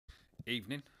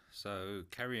Evening. So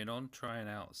carrying on, trying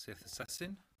out Sith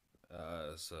Assassin.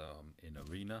 So I'm in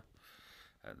arena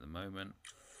at the moment.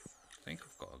 I think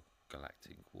I've got a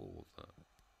galactic wall that...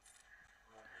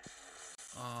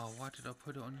 Oh, why did I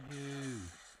put it on you?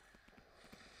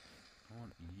 I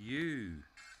want you.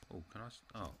 Oh, can I...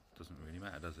 Oh, doesn't really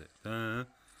matter, does it?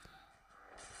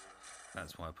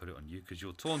 That's why I put it on you, because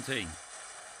you're taunting.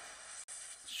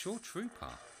 Shore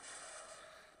Trooper.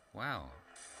 Wow.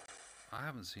 I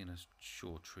haven't seen a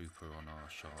Shore Trooper on our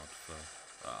shard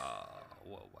for... Ah,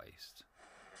 what a waste.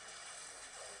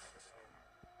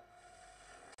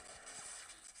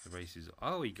 The race is...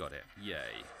 Oh, he got it.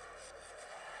 Yay.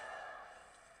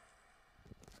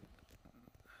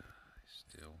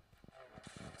 Still.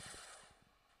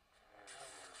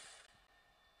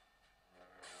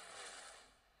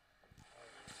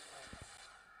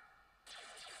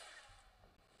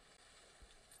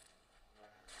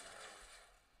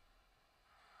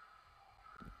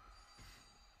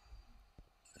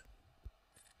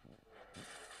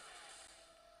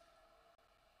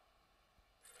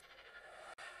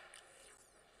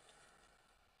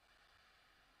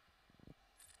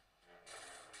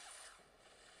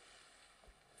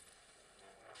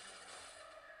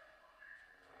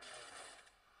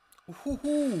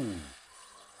 Ooh.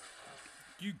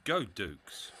 You go,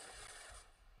 Dukes.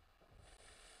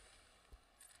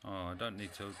 Oh, I don't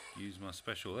need to use my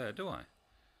special there, do I?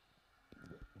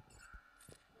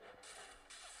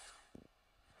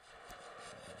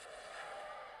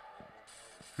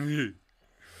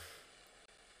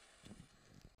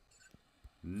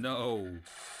 No.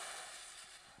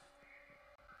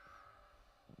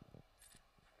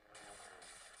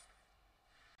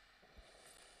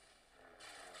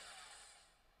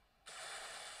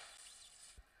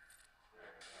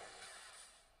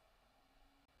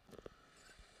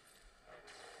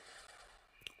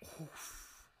 Oof.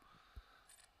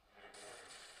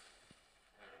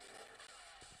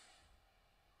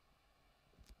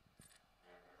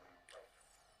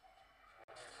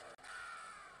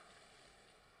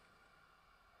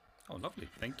 Oh, lovely.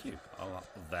 Thank you.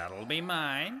 That'll be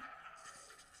mine.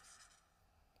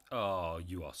 Oh,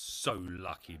 you are so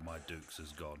lucky my Dukes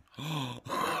has gone.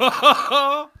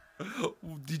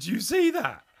 Did you see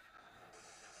that?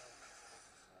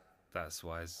 That's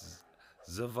why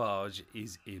Zavage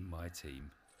is in my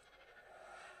team.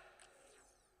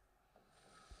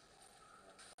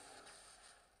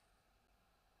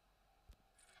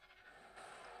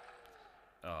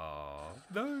 Oh,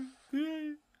 no.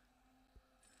 Yeah.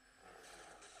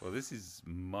 Well, this is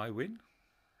my win.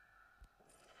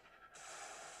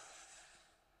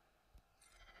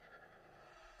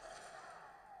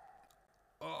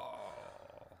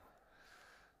 Oh,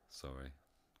 sorry,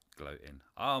 gloating.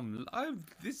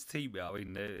 This team. I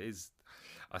mean,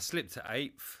 I slipped to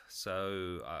 8th,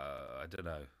 so I don't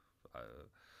know.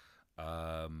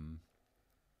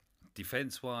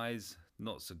 Defense-wise,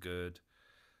 not so good,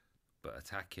 but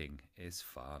attacking is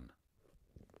fun.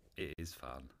 It is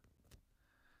fun.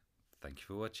 Thank you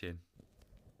for watching.